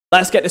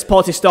Let's get this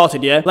party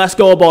started, yeah? Let's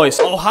go, boys.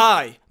 Oh,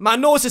 hi. My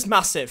nose is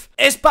massive.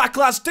 It's back,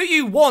 lads. Do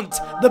you want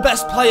the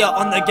best player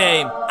on the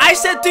game? I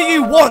said, do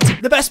you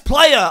want the best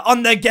player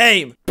on the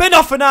game? Bin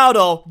off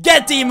Ronaldo.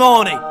 Get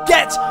D-Money.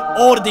 Get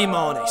all the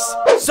D-Monies.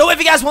 So if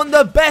you guys want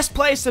the best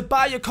place to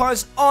buy your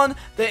coins on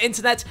the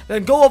internet,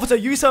 then go over to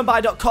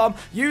u7buy.com.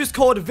 Use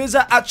code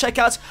Vizeh at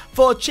checkout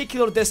for a cheeky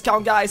little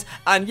discount, guys.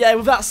 And yeah,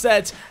 with that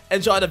said,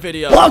 enjoy the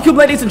video. Welcome,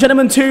 ladies and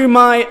gentlemen, to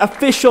my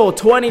official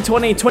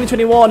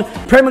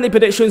 2020-2021 Premier League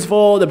predictions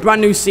for the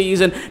brand new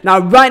season. Now,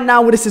 right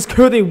now, this is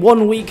currently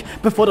 1 week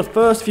before the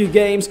first few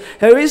games.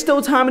 There is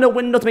still time in the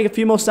window to make a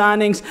few more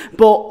signings,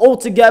 but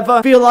altogether,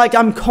 I feel like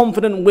I'm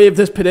confident with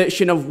this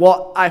prediction of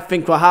what I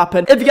think will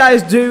happen. If you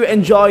guys do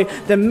enjoy,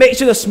 then make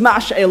sure to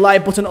smash a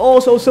like button.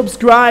 Also,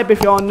 subscribe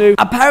if you're new.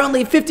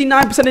 Apparently,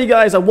 59% of you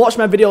guys that watch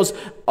my videos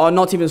are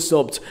not even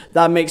subbed.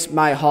 That makes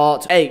my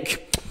heart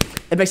ache.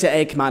 It makes it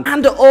ache, man.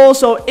 And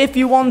also, if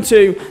you want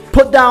to,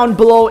 put down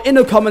below in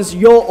the comments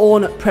your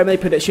own Premier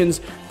League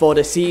predictions for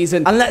the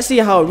season. And let's see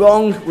how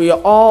wrong we are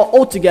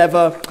all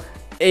together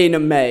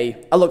in May.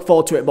 I look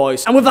forward to it,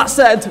 boys. And with that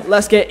said,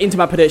 let's get into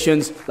my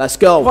predictions. Let's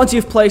go.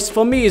 20th place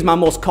for me is my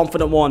most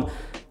confident one.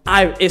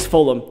 It's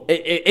Fulham.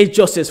 It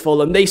just is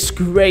Fulham. They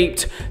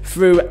scraped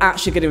through,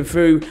 actually getting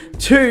through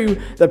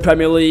to the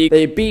Premier League.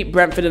 They beat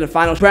Brentford in the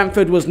final.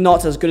 Brentford was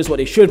not as good as what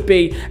they should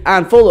be.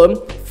 And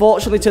Fulham,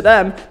 fortunately to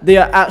them, they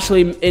are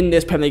actually in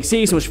this Premier League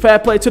season, which fair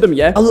play to them,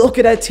 yeah? I look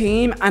at their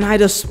team and I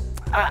just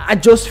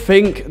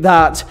think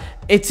that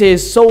it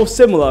is so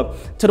similar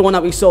to the one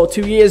that we saw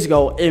 2 years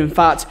ago. In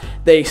fact,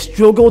 they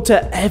struggled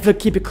to ever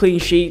keep a clean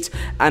sheet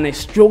and they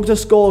struggled to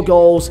score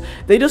goals.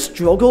 They just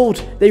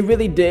struggled. They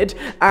really did.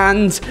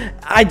 And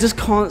I just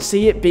can't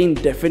see it being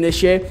different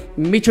this year.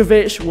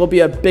 Mitrovic will be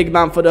a big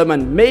man for them,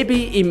 and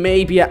maybe he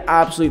may be an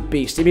absolute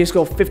beast. He may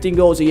score 15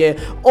 goals a year,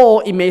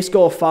 or he may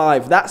score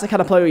 5. That's the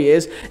kind of player he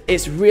is.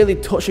 It's really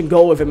touch and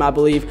go with him, I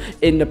believe,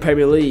 in the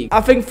Premier League.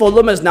 I think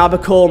Fulham has now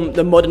become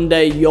the modern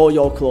day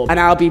yo-yo club, and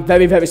I'll be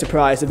very, very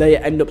surprised if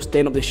they end up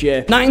staying up this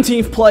year.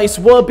 19th place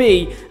will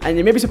be, and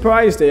you may be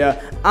surprised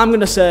here, I'm going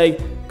to say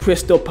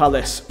Crystal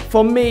Palace.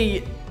 For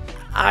me,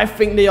 I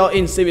think they are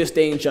in serious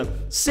danger.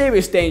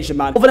 Serious danger,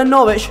 man. Other than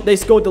Norwich, they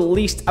scored the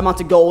least amount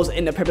of goals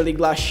in the Premier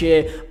League last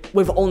year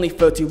with only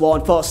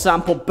 31. For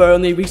example,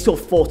 Burnley, we scored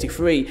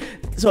 43.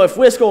 So if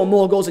we're scoring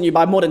more goals than you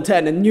by more than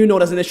 10, then you know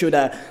there's an issue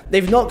there.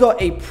 They've not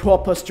got a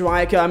proper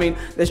striker. I mean,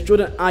 there's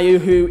Jordan Ayew,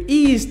 who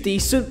is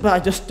decent, but I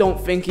just don't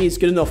think he's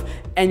good enough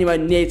anywhere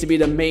near to be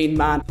the main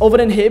man. Other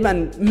than him,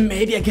 and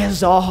maybe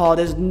against Zaha,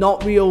 there's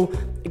not real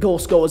goal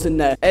scorers in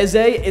there.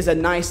 Vizeh is a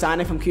nice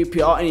signing from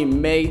QPR, and he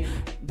may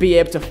be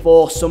able to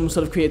force some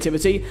sort of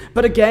creativity,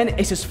 but again,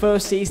 it's his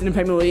first season in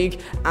Premier League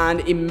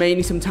and he may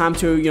need some time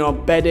to, you know,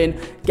 bed in,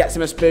 get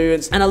some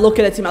experience. And I look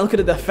at the team, I look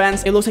at the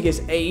defense, it looks like it's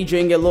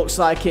aging, it looks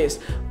like it's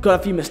got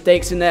a few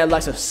mistakes in there,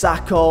 like a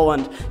Sacco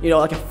and, you know,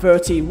 like a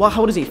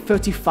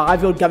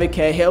 35-year-old Gary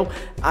Cahill.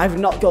 I've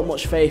not got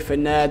much faith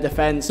in their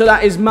defense. So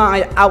that is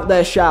my out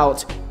there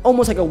shout,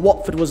 almost like a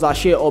Watford was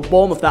last year, or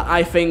Bournemouth, that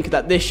I think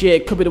that this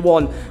year could be the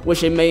one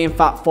which they may in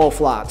fact fall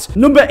flat.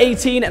 Number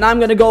 18, and I'm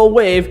going to go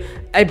with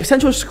a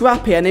potential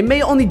scrap here, and they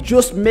may only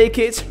just make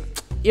it,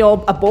 you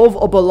know, above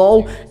or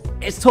below.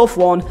 It's a tough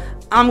one.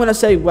 I'm going to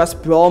say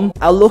West Brom.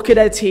 I look at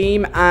their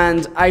team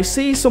and I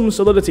see some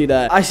solidity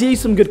there. I see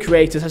some good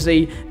creators. I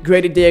see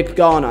Grady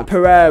Diego,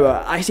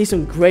 Pereira. I see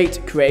some great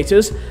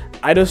creators.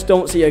 I just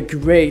don't see a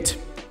great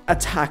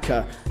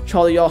attacker.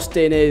 Charlie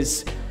Austin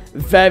is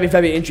very,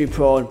 very injury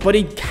prone, but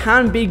he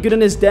can be good in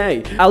his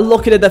day. I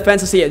look at the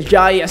defense, I see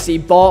Ajayi, I see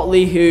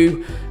Bartley,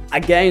 who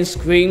again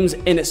screams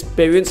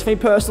inexperience for me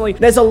personally.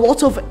 There's a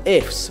lot of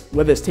ifs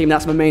with this team.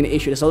 That's my main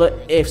issue. There's a lot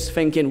of ifs,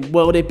 thinking,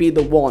 will they be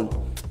the one?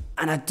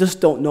 And I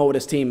just don't know with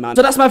this team, man.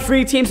 So that's my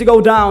 3 teams to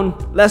go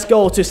down. Let's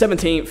go to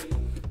 17th.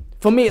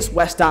 For me, it's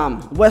West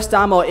Ham. West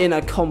Ham are in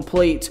a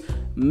complete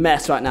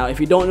mess right now. If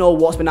you don't know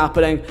what's been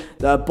happening,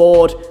 they're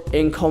bored,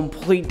 in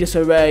complete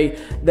disarray.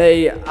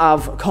 They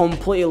have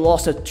completely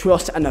lost the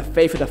trust and the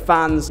faith of the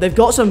fans. They've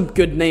got some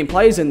good name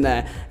players in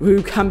there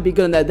who can be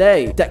good in their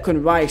day.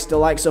 Declan Rice, the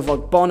likes of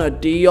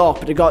Ogbonna,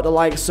 Diop. They've got the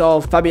likes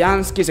of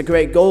Fabianski's a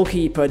great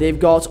goalkeeper. They've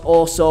got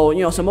also,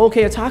 you know, some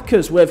okay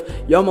attackers with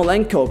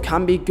Yarmolenko,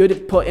 can be good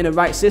if put in a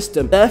right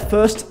system. Their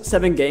first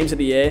 7 games of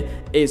the year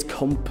is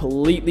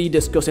completely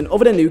disgusting.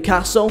 Other than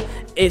Newcastle,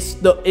 it's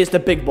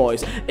the big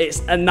boys.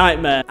 It's a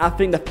nightmare. I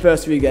think the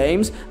first 3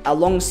 games,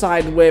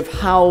 alongside with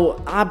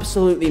how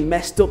absolutely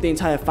messed up the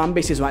entire fan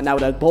base is right now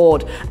with their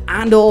board,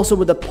 and also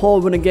with the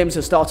poor running games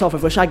to start off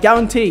with, which I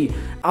guarantee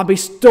I'll be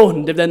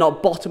stunned if they're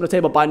not bottom of the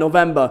table by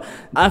November.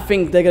 I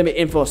think they're going to be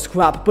in for a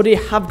scrap, but they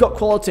have got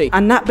quality,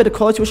 and that bit of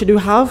quality which they do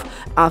have,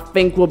 I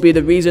think will be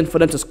the reason for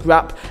them to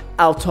scrap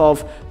out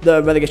of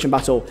the relegation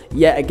battle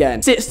yet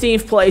again.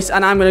 16th place,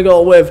 and I'm going to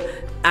go with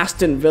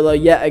Aston Villa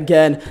yet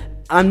again.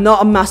 I'm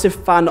not a massive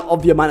fan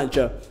of your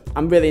manager.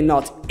 I'm really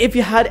not. If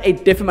you had a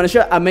different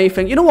manager, I may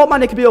think, you know what,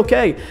 man, it could be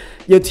okay.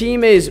 Your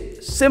team is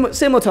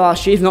similar to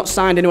last year. He's not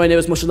signed anywhere near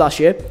as much as last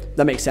year.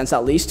 That makes sense,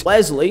 at least.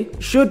 Wesley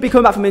should be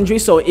coming back from injury,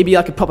 so he'd be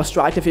like a proper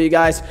striker for you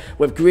guys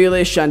with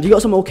Grealish, and you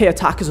got some okay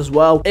attackers as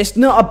well. It's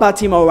not a bad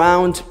team all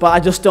around, but I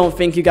just don't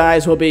think you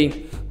guys will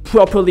be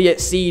properly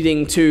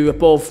exceeding to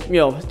above,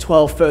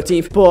 12th,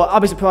 13th. But I'll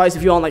be surprised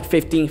if you're on like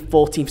 15th,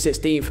 14th,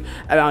 16th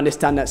around this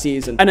time next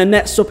season. And the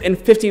next up in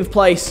 15th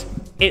place,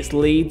 it's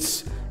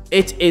Leeds.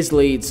 It is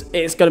Leeds.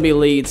 It's going to be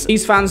Leeds.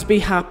 These fans, be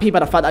happy by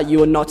the fact that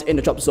you are not in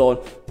the drop zone.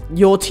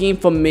 Your team,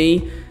 for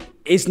me,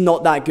 is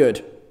not that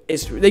good.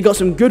 They got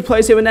some good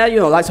players here and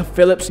there, likes of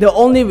Phillips. The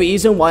only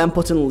reason why I'm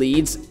putting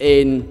Leeds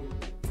in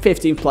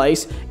 15th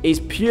place is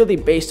purely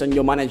based on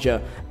your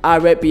manager. I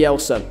rate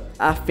Bielsa.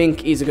 I think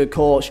he's a good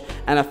coach,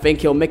 and I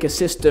think he'll make a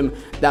system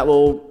that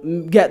will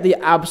get the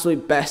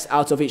absolute best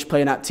out of each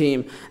player in that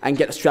team and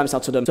get the strengths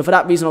out of them. So for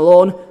that reason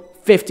alone,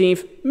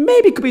 15th,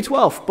 maybe could be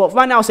 12th, but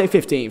right now I'll say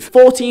 15th.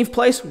 14th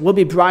place will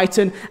be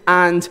Brighton,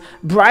 and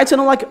Brighton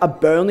are like a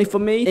Burnley for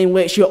me, in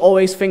which you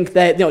always think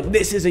that,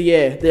 this is a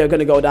year they're going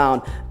to go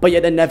down, but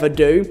yet they never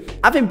do.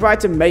 I think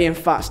Brighton may in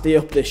fact stay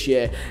up this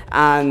year,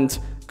 and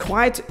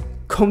quite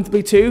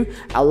comfortably too.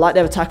 I like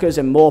their attackers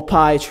in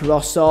Morpie,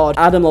 Trossard.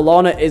 Adam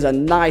Lallana is a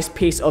nice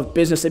piece of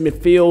business in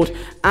midfield,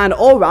 and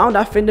all round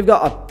I think they've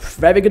got a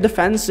very good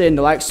defence in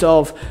the likes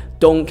of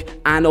Dunk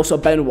and also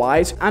Ben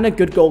White, and a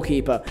good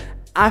goalkeeper.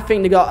 I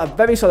think they got a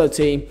very solid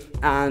team,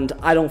 and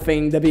I don't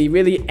think there'll be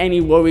really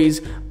any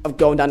worries of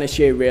going down this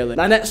year, really.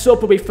 Now, next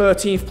up will be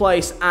 13th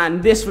place,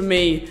 and this for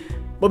me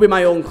will be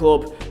my own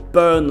club,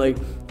 Burnley.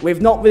 We've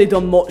not really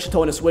done much at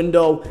all in this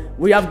window.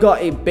 We have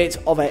got a bit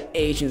of an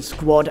Asian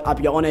squad, I'll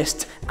be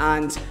honest,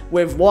 and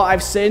with what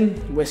I've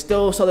seen, we're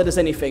still solid as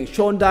anything.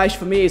 Sean Dyche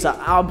for me is an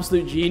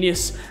absolute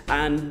genius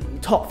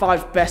and top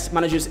 5 best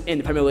managers in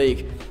the Premier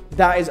League.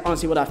 That is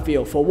honestly what I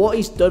feel. For what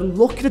he's done,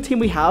 look at the team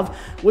we have.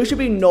 We should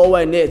be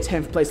nowhere near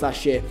 10th place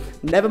last year.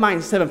 Never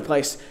mind 7th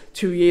place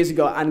 2 years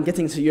ago and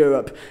getting to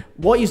Europe.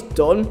 What he's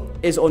done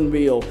is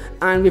unreal.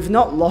 And we've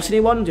not lost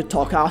anyone. The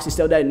Talkhouse is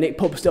still there. Nick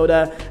Pope is still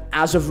there.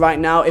 As of right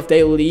now, if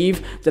they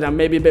leave, then I'm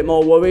maybe a bit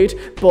more worried.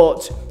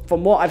 But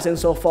from what I've seen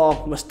so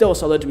far, we're still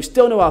solid. We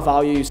still know our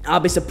values.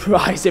 I'll be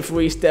surprised if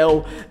we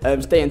still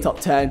stay in top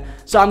 10.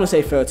 So I'm going to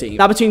say 13.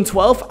 Now, between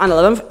 12th and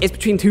 11th, it's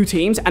between two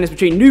teams, and it's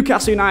between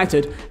Newcastle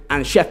United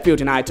and Sheffield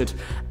United.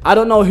 I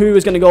don't know who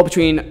is going to go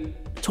between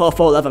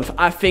 12th or 11th.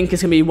 I think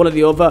it's going to be one or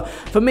the other.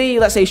 For me,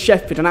 let's say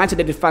Sheffield United,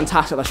 they did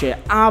fantastic last year.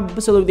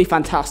 Absolutely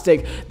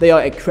fantastic. They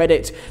are a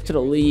credit to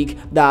the league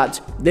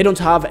that they don't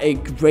have a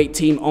great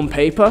team on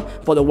paper,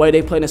 but the way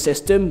they play in a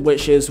system,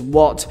 which is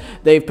what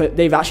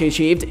they've actually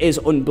achieved, is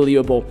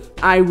unbelievable.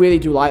 I really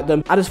do like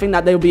them. I just think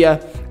that there'll be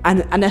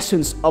an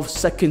essence of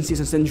second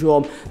season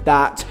syndrome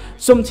that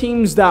some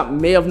teams that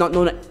may have not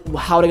known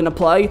how they're going to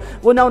play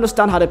will now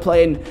understand how they're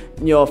playing,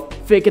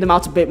 figure them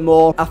out a bit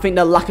more. I think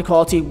their lack of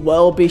quality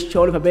will be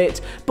shown up a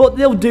bit, but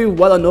they'll do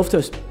well enough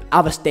to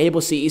have a stable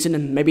season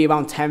and maybe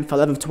around 10th,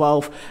 11th,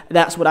 12th.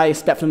 That's what I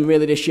expect from them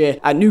really this year.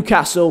 At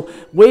Newcastle,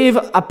 with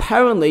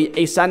apparently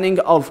a signing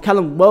of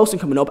Callum Wilson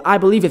coming up, I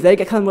believe if they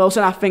get Callum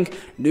Wilson, I think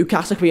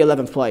Newcastle could be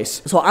 11th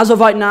place. So as of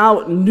right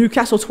now,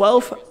 Newcastle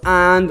 12th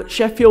and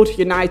Sheffield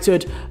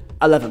United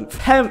 11th.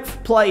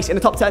 10th place in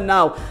the top 10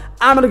 now.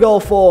 I'm going to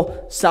go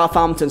for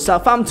Southampton.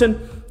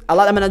 Southampton, I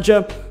like their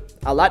manager.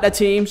 I like their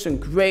team, some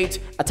great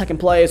attacking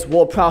players.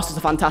 Ward-Prowse is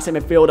a fantastic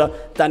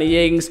midfielder.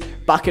 Danny Ings,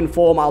 back in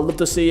form, I'd love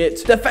to see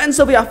it.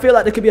 Defensively, I feel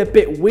like they could be a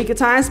bit weak at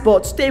times,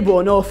 but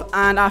stable enough,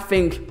 and I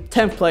think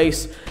 10th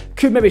place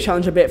could maybe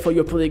challenge a bit for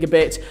Europa League a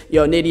bit.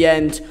 Near the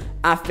end,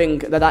 I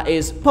think that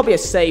is probably a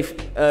safe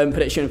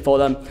prediction for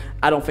them.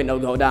 I don't think they'll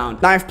go down.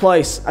 9th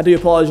place, I do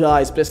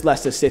apologise, but it's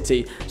Leicester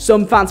City.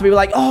 Some fans will be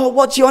like, oh,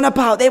 what's you on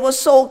about? They were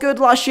so good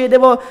last year. They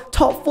were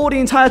top 4 the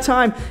entire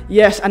time.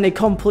 Yes, and they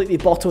completely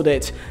bottled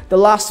it. The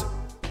last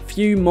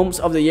few months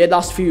of the year,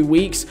 last few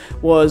weeks,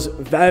 was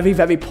very,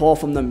 very poor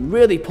from them.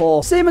 Really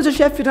poor. Same as a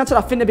Sheffield United,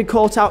 I think they've been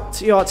caught out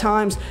at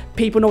times.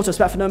 People know what to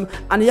expect from them.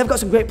 And you've got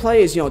some great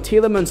players.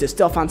 Tielemans is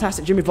still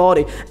fantastic. Jimmy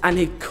Vardy. And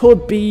he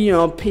could be,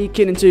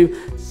 peaking into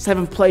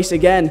 7th place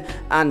again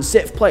and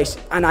 6th place.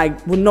 And I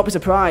would not be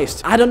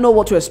surprised. I don't know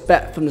what to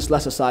expect from this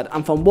Leicester side.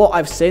 And from what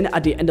I've seen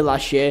at the end of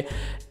last year,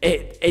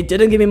 it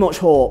didn't give me much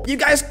hope. You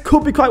guys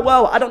could be quite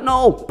well. I don't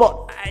know.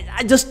 But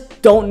I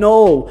just don't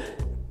know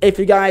if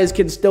you guys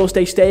can still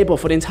stay stable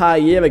for the entire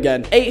year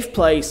again. 8th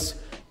place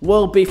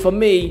will be, for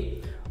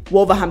me,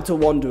 Wolverhampton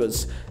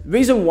Wanderers.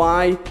 Reason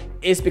why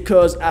is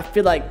because I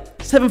feel like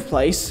 7th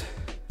place,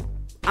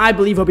 I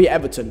believe, will be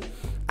Everton.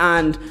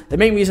 And the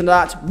main reason for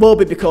that will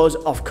be because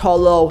of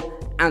Carlo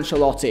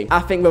Ancelotti. I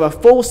think with a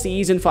full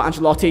season for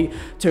Ancelotti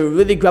to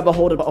really grab a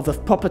hold of the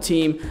proper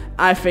team,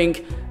 I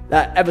think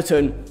that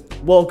Everton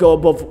will go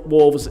above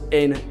Wolves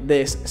in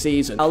this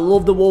season. I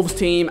love the Wolves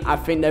team. I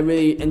think they're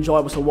really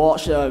enjoyable to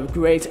watch. They're a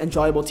great,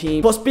 enjoyable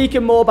team. But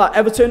speaking more about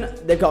Everton,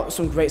 they've got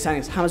some great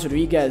signings. James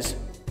Rodriguez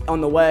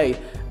on the way.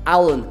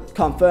 Allen,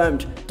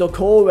 confirmed.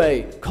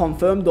 Doucouré,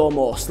 confirmed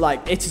almost.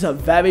 Like, it is a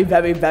very,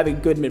 very, very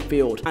good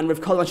midfield. And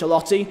with Carlo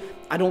Ancelotti,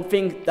 I don't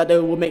think that they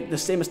will make the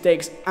same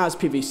mistakes as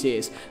previous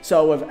years.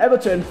 So with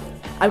Everton,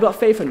 I've got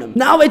faith in them.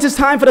 Now it is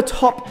time for the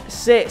top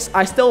 6.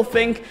 I still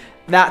think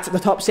that the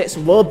top 6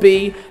 will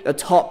be the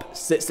top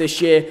 6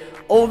 this year,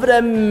 over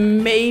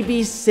than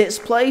maybe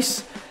 6th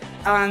place.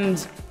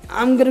 And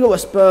I'm going to go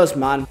with Spurs,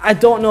 man. I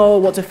don't know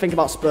what to think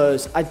about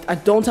Spurs. I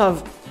don't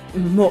have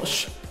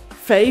much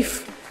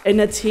faith in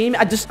the team.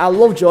 I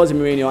love Jose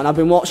Mourinho, and I've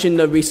been watching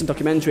the recent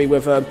documentary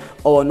with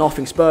Oh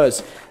Nothing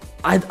Spurs.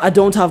 I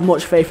don't have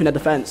much faith in their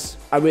defence.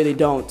 I really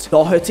don't.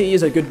 Doherty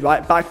is a good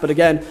right back, but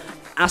again,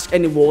 ask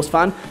any Wolves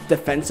fan,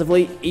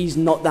 defensively, he's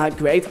not that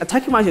great.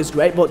 Attacking-wise, he's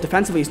great, but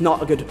defensively, he's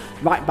not a good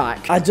right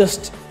back.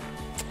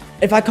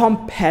 If I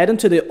compare them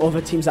to the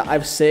other teams that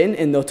I've seen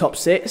in the top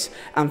 6,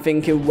 and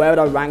thinking where would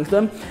I rank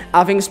them,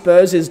 I think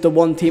Spurs is the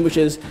one team which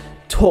has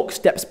took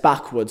steps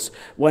backwards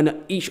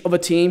when each other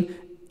team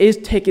is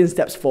taking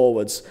steps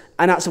forwards,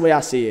 and that's the way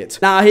I see it.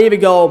 Now here we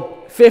go,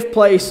 5th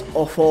place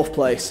or 4th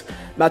place.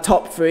 My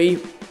top 3,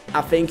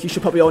 I think you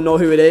should probably all know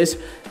who it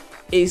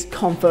is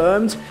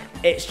confirmed.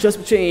 It's just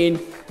between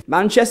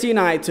Manchester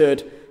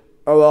United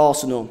or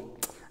Arsenal.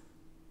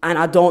 And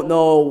I don't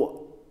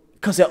know,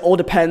 because it all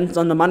depends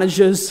on the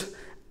managers.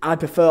 I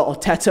prefer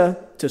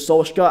Arteta to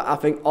Solskjaer. I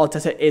think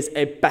Arteta is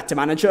a better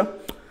manager.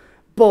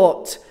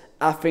 But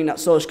I think that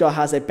Solskjaer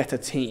has a better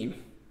team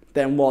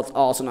than what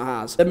Arsenal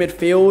has. The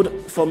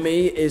midfield, for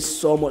me, is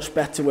so much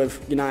better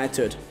with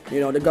United.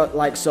 You know, they've got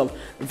likes of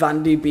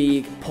Van de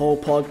Beek,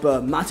 Paul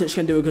Pogba, Matic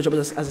can do a good job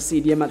as a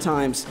CDM at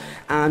times,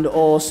 and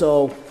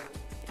also,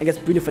 I guess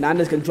Bruno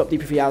Fernandes can drop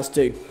deep if he has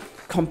to.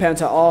 Compared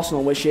to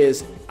Arsenal, which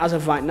is, as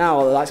of right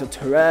now, the likes of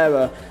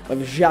Torreira, of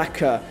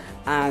Xhaka,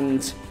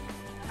 and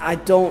I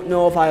don't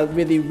know if I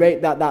really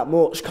rate that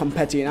much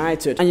compared to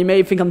United. And you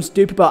may think I'm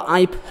stupid, but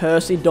I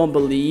personally don't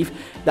believe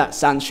that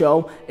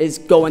Sancho is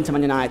going to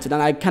Man United.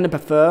 And I kind of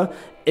prefer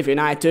if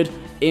United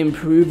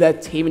improve their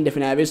team in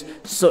different areas,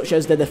 such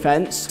as their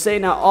defence.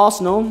 Saying that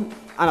Arsenal and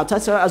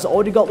Arteta has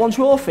already got 1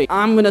 trophy.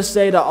 I'm going to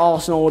say that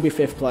Arsenal will be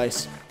 5th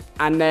place.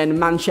 And then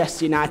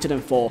Manchester United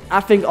in 4th. I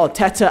think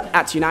Arteta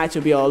at United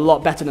will be a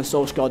lot better than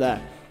Solskjaer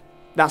there.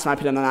 That's my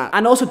opinion on that.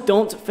 And also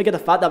don't forget the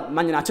fact that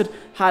Man United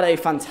had a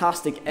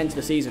fantastic end to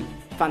the season.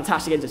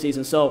 Fantastic end to the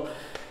season. So,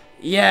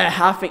 yeah,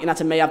 I think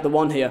United may have the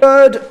 1 here.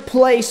 3rd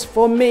place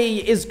for me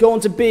is going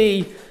to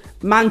be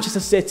Manchester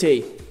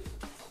City.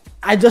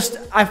 I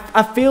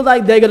feel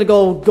like they're going to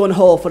go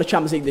gun-ho for the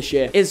Champions League this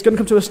year. It's going to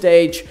come to a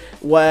stage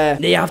where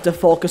they have to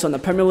focus on the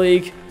Premier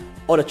League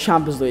or the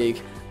Champions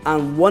League.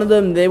 And one of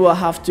them they will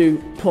have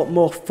to put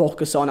more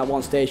focus on at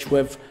one stage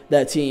with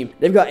their team.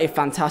 They've got a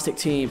fantastic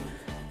team.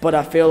 But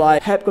I feel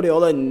like Pep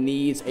Guardiola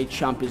needs a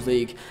Champions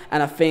League.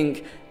 And I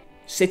think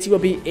City will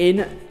be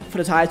in for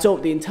the title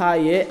the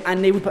entire year.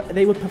 And they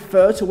would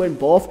prefer to win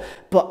both.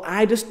 But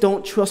I just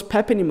don't trust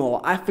Pep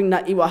anymore. I think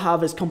that he will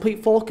have his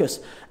complete focus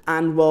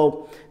and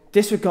will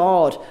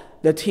disregard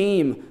the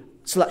team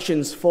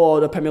selections for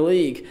the Premier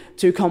League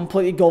to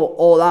completely go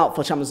all out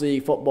for Champions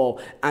League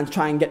football and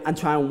try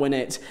and win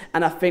it.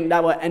 And I think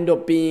that will end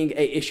up being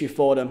an issue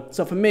for them.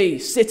 So for me,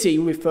 City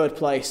will be 3rd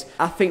place.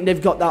 I think they've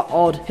got that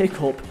odd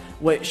hiccup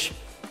which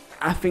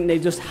I think they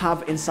just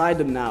have inside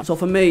them now. So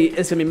for me,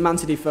 it's going to be Man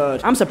City 3rd.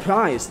 I'm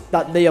surprised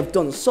that they have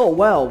done so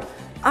well.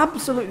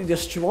 Absolutely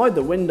destroyed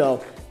the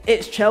window.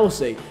 It's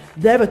Chelsea.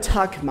 Their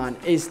attack, man,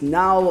 is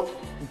now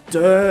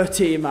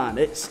dirty, man.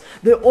 It's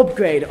the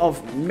upgrade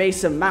of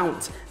Mason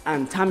Mount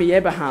and Tammy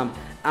Abraham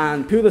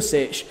and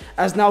Pulisic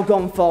has now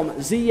gone from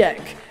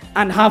Ziyech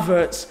and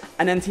Havertz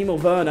and then Timo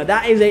Werner.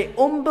 That is an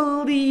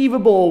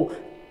unbelievable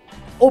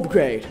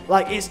upgrade.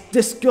 Like, it's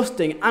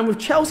disgusting. And with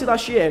Chelsea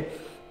last year,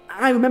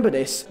 I remember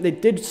this. They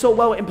did so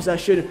well in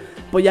possession,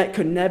 but yet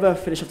could never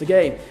finish off the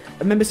game. I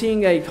remember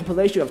seeing a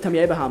compilation of Tammy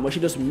Abraham where she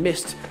just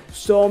missed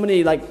so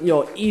many,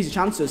 easy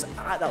chances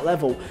at that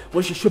level,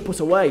 which she should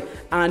put away,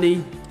 and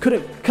he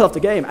couldn't kill off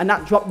the game, and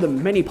that dropped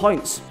them many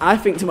points. I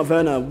think Timo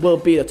Werner will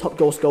be the top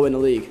goal scorer in the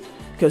league,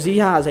 because he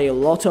has a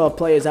lot of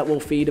players that will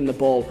feed him the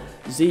ball.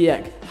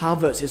 Ziyech,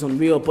 Havertz is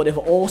unreal, but they've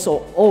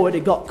also already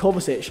got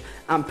Kovacic,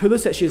 and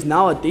Pulisic is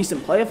now a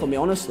decent player for me,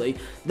 honestly.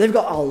 They've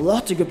got a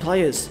lot of good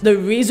players. The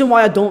reason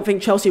why I don't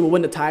think Chelsea will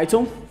win the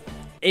title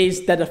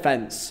is their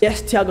defence.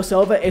 Yes, Thiago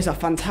Silva is a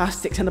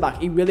fantastic centre-back.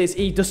 He really is.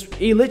 He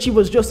literally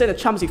was just in a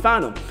Champions League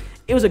final.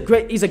 He's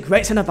a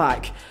great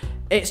centre-back.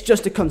 It's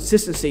just the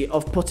consistency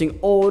of putting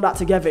all that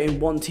together in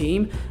one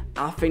team.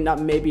 I think that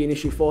may be an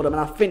issue for them, and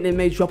I think they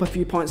may drop a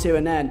few points here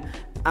and then.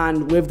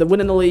 And with the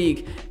win in the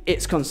league,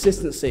 it's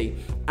consistency.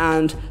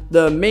 And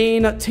the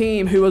main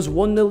team who has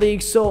won the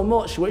league so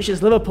much, which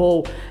is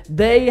Liverpool,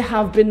 they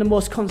have been the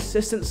most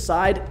consistent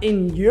side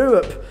in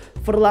Europe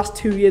for the last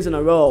 2 years in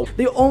a row.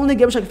 The only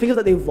game which I can think of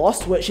that they've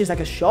lost, which is like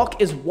a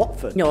shock, is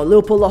Watford. You know,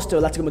 Liverpool lost to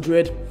Atletico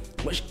Madrid,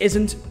 which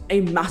isn't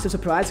a massive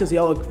surprise because they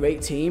are a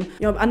great team.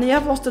 You know, and they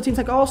have lost to teams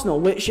like Arsenal,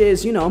 which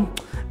is, you know,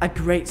 a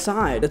great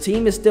side. The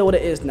team is still what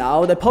it is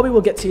now. They probably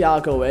will get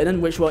Thiago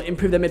in, which will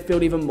improve their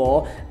midfield even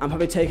more, and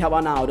probably take out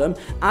Ronaldo.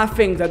 I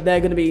think that they're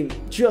going to be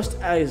just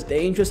as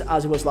dangerous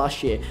as it was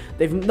last year.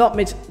 They've not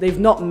made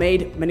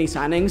many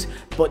signings,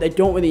 but they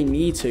don't really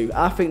need to.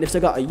 I think they've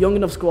still got a young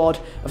enough squad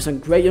of some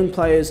great young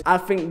players. I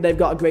think they've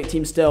got a great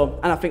team still,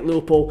 and I think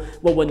Liverpool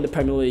will win the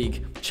Premier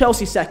League.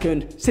 Chelsea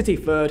second, City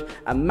third,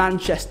 and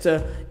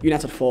Manchester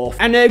United fourth.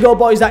 And there you go,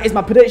 boys. That is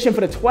my prediction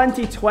for the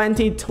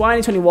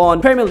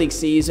 2020-2021 Premier League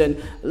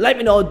season. Let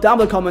me know down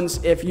in the comments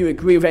if you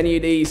agree with any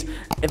of these.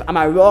 If am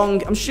I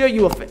wrong? I'm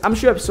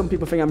sure some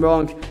people think I'm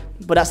wrong,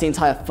 but that's the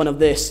entire fun of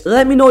this.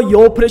 Let me know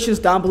your predictions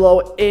down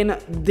below in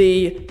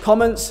the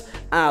comments.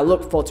 I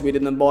look forward to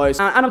reading them, boys.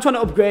 And I'm trying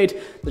to upgrade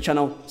the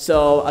channel,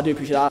 so I do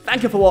appreciate that.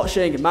 Thank you for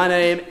watching. My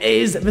name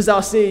is Vizeh.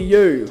 I'll see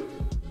you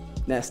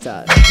next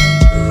time.